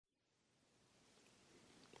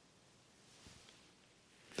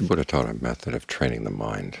The Buddha taught a method of training the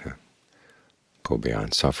mind to go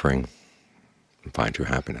beyond suffering and find true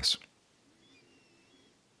happiness.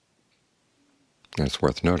 And it's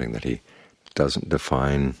worth noting that he doesn't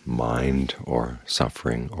define mind or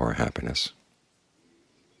suffering or happiness.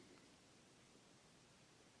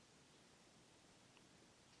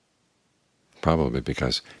 Probably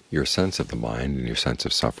because your sense of the mind and your sense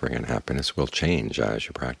of suffering and happiness will change as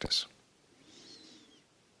you practice.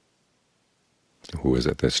 Who is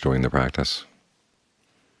it that's doing the practice?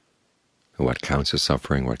 What counts as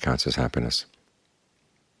suffering? What counts as happiness?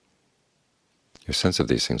 Your sense of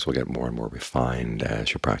these things will get more and more refined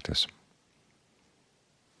as you practice.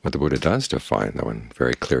 What the Buddha does define, though, in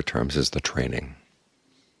very clear terms, is the training.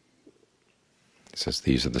 He says,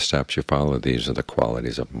 these are the steps you follow, these are the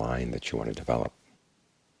qualities of mind that you want to develop.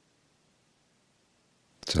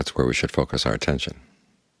 So that's where we should focus our attention.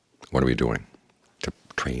 What are we doing to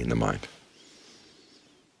train the mind?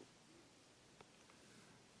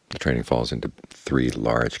 The training falls into three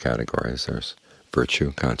large categories. There's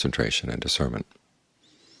virtue, concentration, and discernment.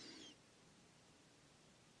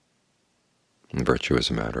 And virtue is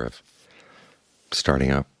a matter of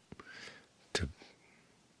starting up to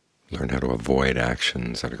learn how to avoid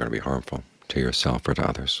actions that are going to be harmful to yourself or to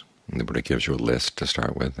others. And the Buddha gives you a list to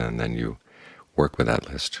start with, and then you work with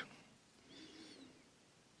that list.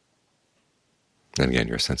 And again,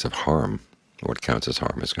 your sense of harm, what counts as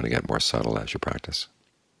harm, is going to get more subtle as you practice.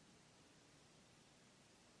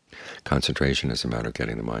 Concentration is a matter of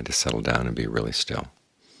getting the mind to settle down and be really still,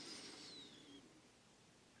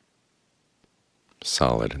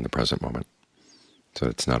 solid in the present moment, so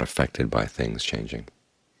it's not affected by things changing.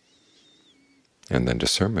 And then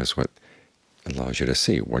discernment is what allows you to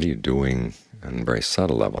see what are you doing on very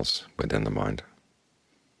subtle levels within the mind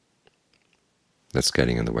that's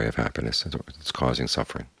getting in the way of happiness, it's causing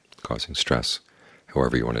suffering, causing stress,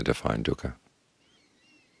 however you want to define dukkha.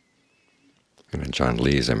 And in John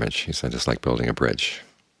Lee's image, he said it's like building a bridge.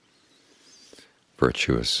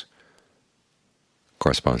 Virtue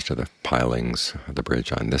corresponds to the pilings of the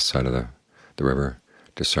bridge on this side of the river.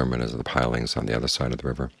 Discernment is the pilings on the other side of the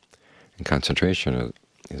river. And concentration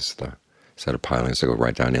is the set of pilings that go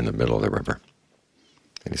right down in the middle of the river.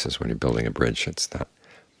 And he says when you're building a bridge, it's that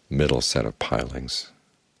middle set of pilings.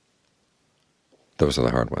 Those are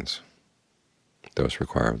the hard ones. Those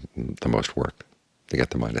require the most work to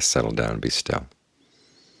get the mind to settle down and be still.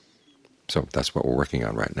 So that's what we're working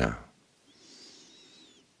on right now.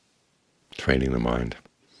 Training the mind,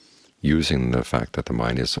 using the fact that the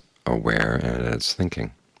mind is aware and it's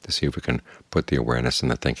thinking, to see if we can put the awareness and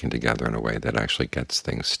the thinking together in a way that actually gets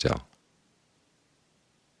things still.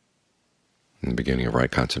 In the beginning of right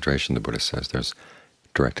concentration, the Buddha says there's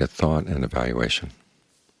directed thought and evaluation.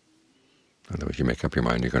 In other words, you make up your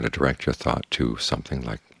mind you're going to direct your thought to something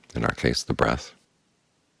like, in our case, the breath.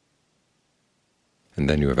 And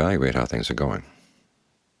then you evaluate how things are going.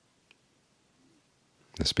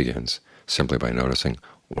 This begins simply by noticing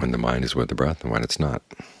when the mind is with the breath and when it's not.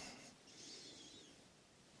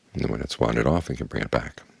 And when it's wandered off, you can bring it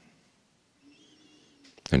back.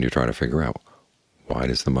 And you try to figure out, why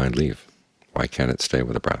does the mind leave? Why can't it stay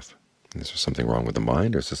with the breath? Is there something wrong with the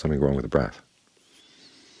mind, or is there something wrong with the breath?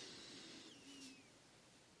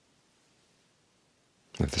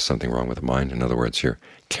 If there's something wrong with the mind, in other words, you're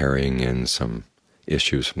carrying in some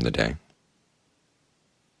issues from the day,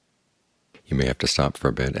 you may have to stop for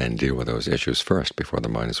a bit and deal with those issues first before the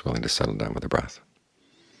mind is willing to settle down with the breath.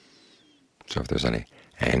 So if there's any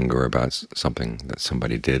anger about something that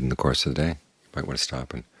somebody did in the course of the day, you might want to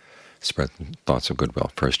stop and spread thoughts of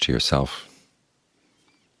goodwill first to yourself,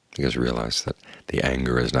 because you realize that the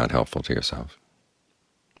anger is not helpful to yourself.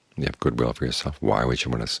 You have goodwill for yourself. Why would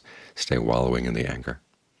you want to stay wallowing in the anger?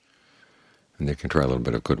 And you can try a little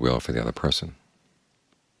bit of goodwill for the other person.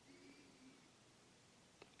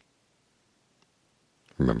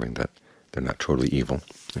 Remembering that they're not totally evil.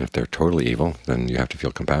 And if they're totally evil, then you have to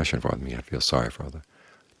feel compassion for them. You have to feel sorry for the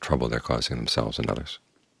trouble they're causing themselves and others.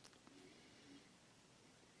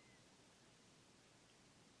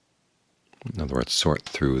 In other words, sort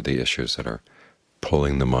through the issues that are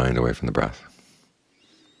pulling the mind away from the breath,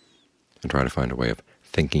 and try to find a way of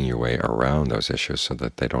thinking your way around those issues so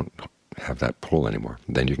that they don't have that pull anymore.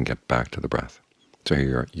 Then you can get back to the breath. So here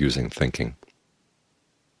you're using thinking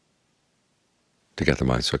to get the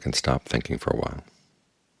mind so it can stop thinking for a while.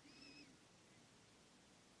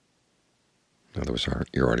 In other words,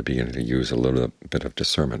 you're already beginning to use a little bit of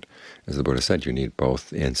discernment. As the Buddha said, you need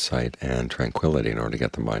both insight and tranquility in order to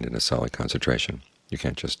get the mind into solid concentration. You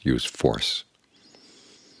can't just use force.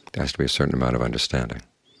 There has to be a certain amount of understanding.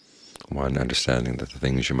 One, understanding that the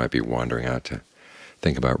things you might be wandering out to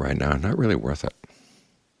think about right now, not really worth it.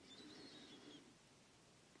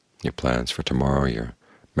 Your plans for tomorrow, your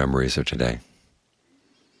memories of today,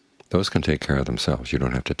 those can take care of themselves. You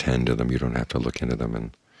don't have to tend to them. You don't have to look into them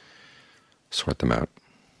and sort them out,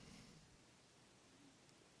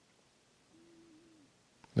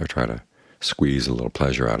 or try to squeeze a little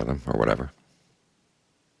pleasure out of them, or whatever.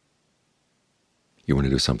 You want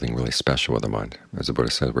to do something really special with the mind. As the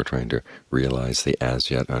Buddha says, we're trying to realize the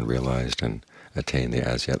as-yet unrealized and attain the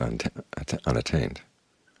as-yet unattained.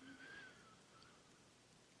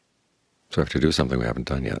 So we have to do something we haven't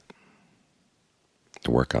done yet,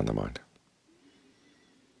 to work on the mind.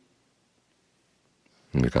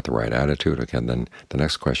 And we've got the right attitude. Again, then the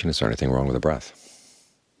next question is there anything wrong with the breath?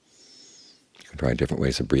 You can try different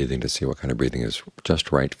ways of breathing to see what kind of breathing is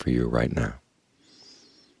just right for you right now.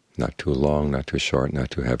 Not too long, not too short,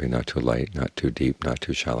 not too heavy, not too light, not too deep, not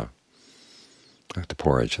too shallow. Like the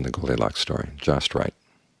porridge in the Goldilocks story, just right.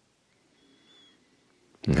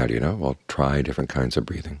 And how do you know? Well, try different kinds of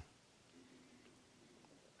breathing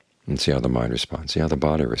and see how the mind responds, see how the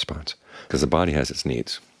body responds, because the body has its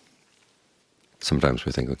needs. Sometimes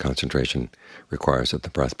we think the concentration requires that the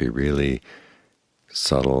breath be really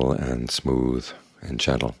subtle and smooth and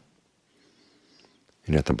gentle,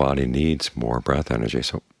 and yet the body needs more breath energy.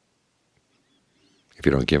 So if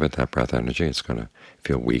you don't give it that breath energy, it's going to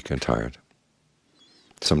feel weak and tired.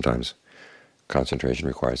 Sometimes concentration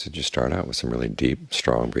requires that you start out with some really deep,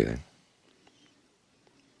 strong breathing.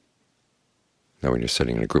 Now, when you're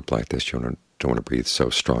sitting in a group like this, you don't want to breathe so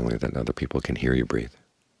strongly that other people can hear you breathe,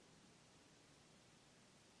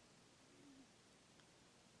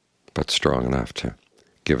 but strong enough to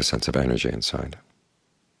give a sense of energy inside.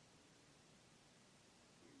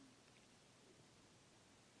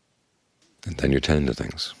 And then you tend to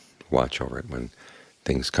things. Watch over it. When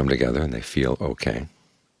things come together and they feel okay,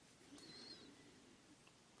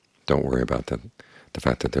 don't worry about the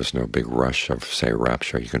fact that there's no big rush of, say,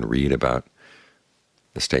 rapture. You can read about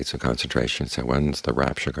the states of concentration and say, when's the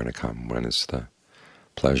rapture going to come? When is the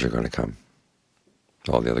pleasure going to come?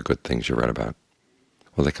 All the other good things you read about.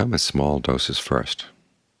 Well, they come as small doses first.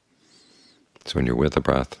 So when you're with the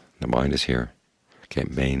breath, the mind is here, okay,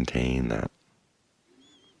 maintain that,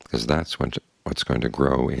 because that's what's going to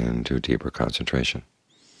grow into deeper concentration.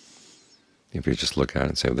 If you just look at it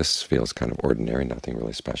and say, well, this feels kind of ordinary, nothing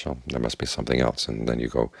really special, there must be something else, and then you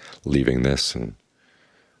go leaving this and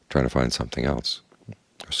trying to find something else,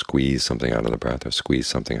 or squeeze something out of the breath, or squeeze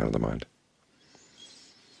something out of the mind.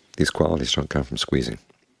 These qualities don't come from squeezing.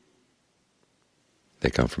 They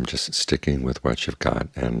come from just sticking with what you've got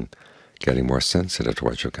and getting more sensitive to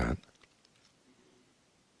what you've got,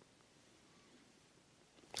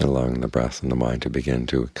 and allowing the breath and the mind to begin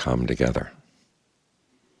to come together.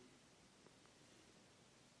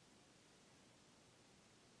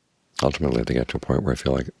 Ultimately, they get to a point where I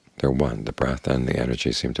feel like they're one. The breath and the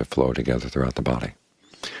energy seem to flow together throughout the body.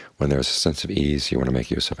 When there's a sense of ease, you want to make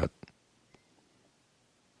use of it.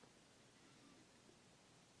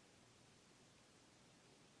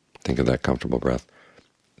 Think of that comfortable breath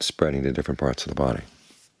spreading to different parts of the body.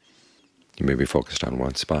 You may be focused on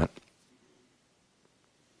one spot,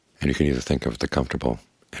 and you can either think of the comfortable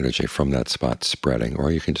energy from that spot spreading,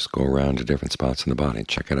 or you can just go around to different spots in the body.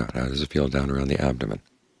 Check it out. How does it feel down around the abdomen?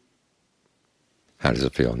 How does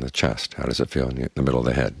it feel in the chest? How does it feel in the middle of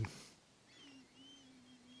the head?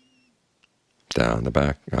 Down the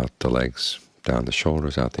back, out the legs, down the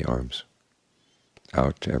shoulders, out the arms,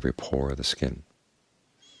 out to every pore of the skin.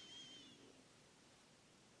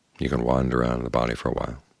 You can wander around the body for a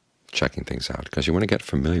while, checking things out, because you want to get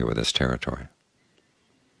familiar with this territory.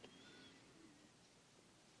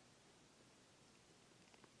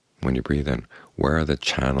 When you breathe in, where are the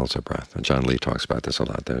channels of breath? And John Lee talks about this a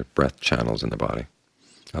lot, the breath channels in the body.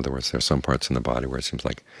 In other words, there are some parts in the body where it seems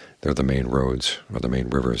like they're the main roads or the main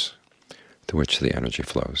rivers through which the energy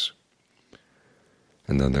flows.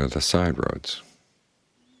 And then there are the side roads,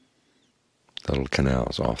 the little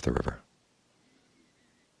canals off the river.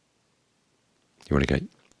 You want to get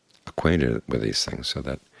acquainted with these things so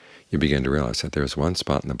that you begin to realize that there's one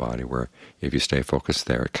spot in the body where if you stay focused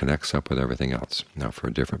there, it connects up with everything else. Now, for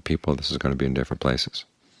different people, this is going to be in different places.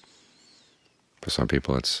 For some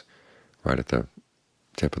people, it's right at the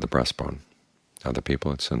tip of the breastbone. Other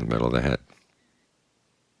people, it's in the middle of the head.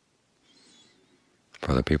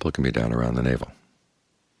 For other people, it can be down around the navel.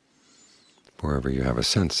 Wherever you have a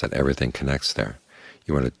sense that everything connects there,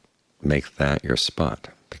 you want to make that your spot,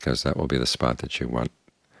 because that will be the spot that you want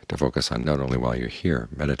to focus on, not only while you're here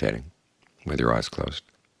meditating with your eyes closed,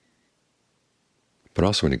 but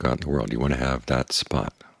also when you go out in the world. You want to have that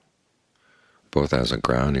spot, both as a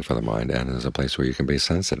grounding for the mind and as a place where you can be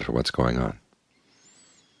sensitive to what's going on.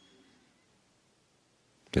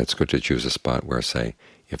 It's good to choose a spot where, say,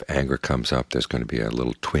 if anger comes up, there's going to be a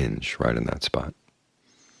little twinge right in that spot.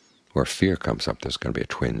 Or if fear comes up, there's going to be a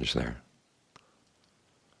twinge there.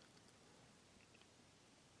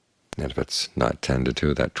 And if it's not tended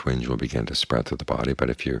to, that twinge will begin to spread through the body. But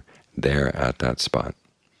if you're there at that spot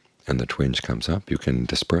and the twinge comes up, you can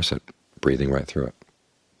disperse it, breathing right through it.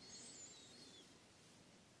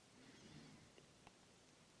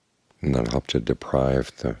 And that'll help to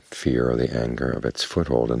deprive the fear or the anger of its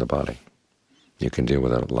foothold in the body. You can deal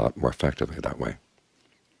with it a lot more effectively that way.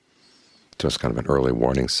 So it's kind of an early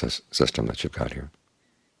warning system that you've got here.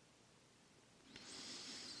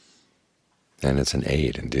 And it's an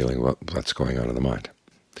aid in dealing with what's going on in the mind.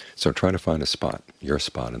 So try to find a spot, your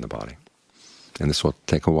spot in the body. And this will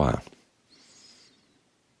take a while.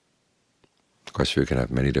 Of course, if you can have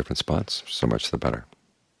many different spots, so much the better,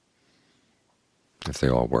 if they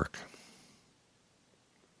all work.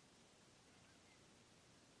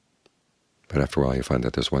 But after a while you find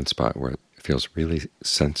that there's one spot where it feels really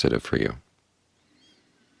sensitive for you.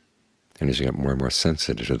 And as you get more and more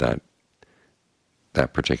sensitive to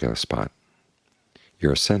that particular spot,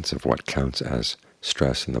 your sense of what counts as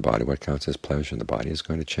stress in the body, what counts as pleasure in the body, is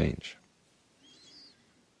going to change.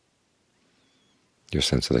 Your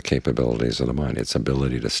sense of the capabilities of the mind, its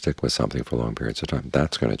ability to stick with something for long periods of time,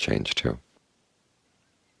 that's going to change too.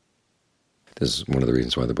 This is one of the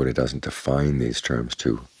reasons why the Buddha doesn't define these terms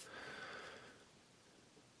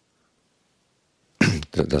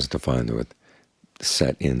doesn't define them with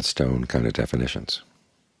set-in-stone kind of definitions.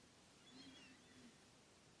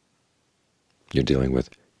 You're dealing with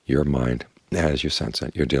your mind as you sense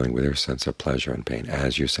it. You're dealing with your sense of pleasure and pain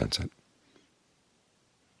as you sense it.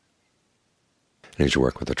 And as you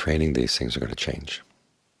work with the training, these things are going to change.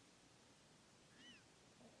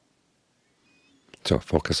 So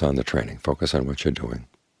focus on the training. Focus on what you're doing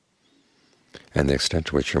and the extent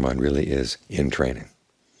to which your mind really is in training.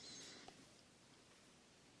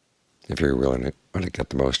 If you really want to get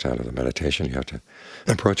the most out of the meditation, you have to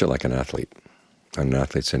approach it like an athlete. When an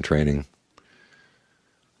athlete's in training,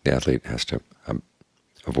 the athlete has to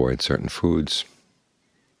avoid certain foods,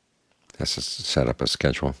 has to set up a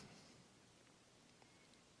schedule,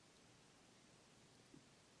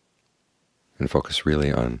 and focus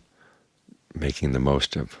really on making the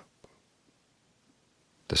most of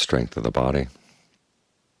the strength of the body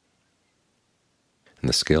and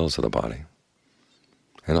the skills of the body,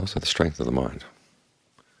 and also the strength of the mind,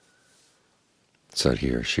 so that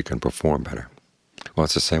he or she can perform better. Well,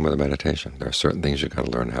 it's the same with the meditation. There are certain things you've got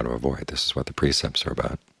to learn how to avoid. This is what the precepts are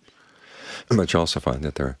about. But you also find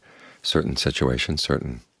that there are certain situations,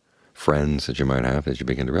 certain friends that you might have that you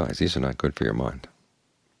begin to realize these are not good for your mind.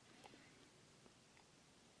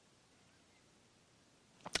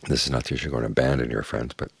 This is not that you're going to abandon your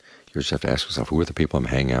friends, but you just have to ask yourself, who are the people I'm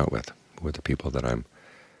hanging out with? Who are the people that I'm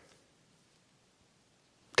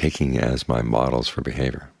taking as my models for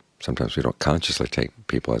behavior? Sometimes we don't consciously take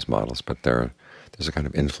people as models, but there's a kind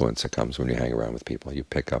of influence that comes when you hang around with people. You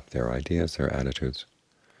pick up their ideas, their attitudes,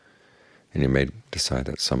 and you may decide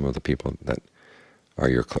that some of the people that are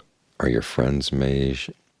your friends might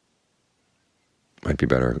be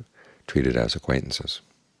better treated as acquaintances.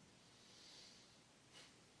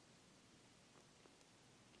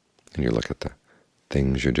 And you look at the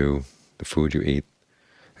things you do, the food you eat,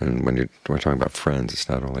 and when we're talking about friends, it's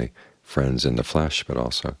not only friends in the flesh, but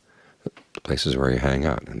also the places where you hang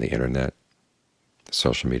out, and the Internet, the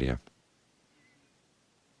social media.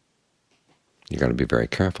 You've got to be very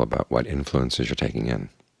careful about what influences you're taking in.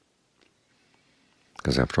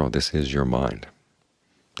 Because after all, this is your mind.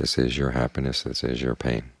 This is your happiness. This is your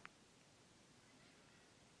pain.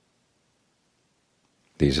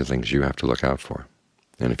 These are things you have to look out for.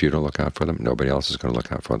 And if you don't look out for them, nobody else is going to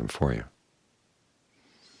look out for them for you.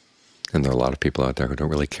 And there are a lot of people out there who don't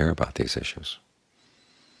really care about these issues.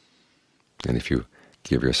 And if you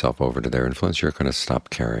give yourself over to their influence, you're going to stop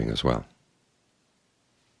caring as well.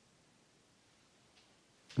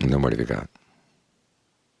 And then what have you got?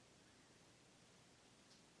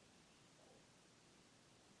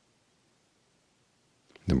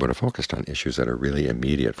 The Buddha focused on issues that are really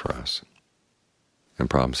immediate for us, and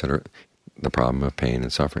problems that are the problem of pain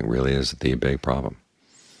and suffering really is the big problem.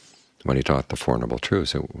 When he taught the Four Noble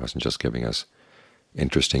Truths, it wasn't just giving us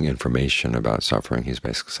interesting information about suffering. He's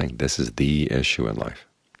basically saying this is the issue in life,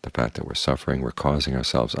 the fact that we're suffering, we're causing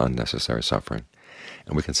ourselves unnecessary suffering,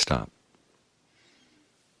 and we can stop.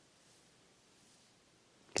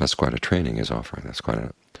 That's quite a training he's offering. That's quite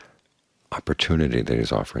an opportunity that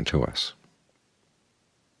he's offering to us.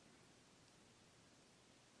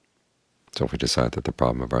 So if we decide that the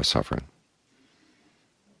problem of our suffering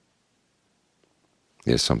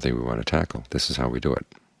is something we want to tackle, this is how we do it.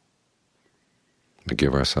 We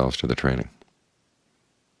give ourselves to the training.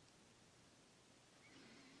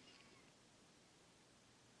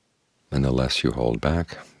 And the less you hold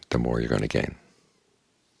back, the more you're going to gain.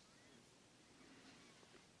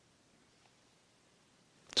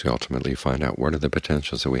 So ultimately you find out what are the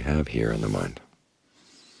potentials that we have here in the mind.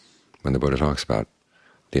 When the Buddha talks about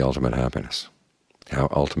the ultimate happiness, how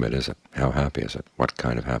ultimate is it? How happy is it? What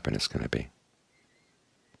kind of happiness can it be?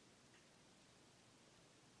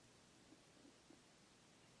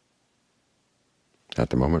 At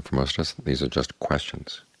the moment, for most of us, these are just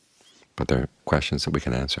questions, but they're questions that we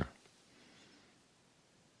can answer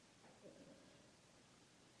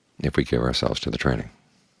if we give ourselves to the training.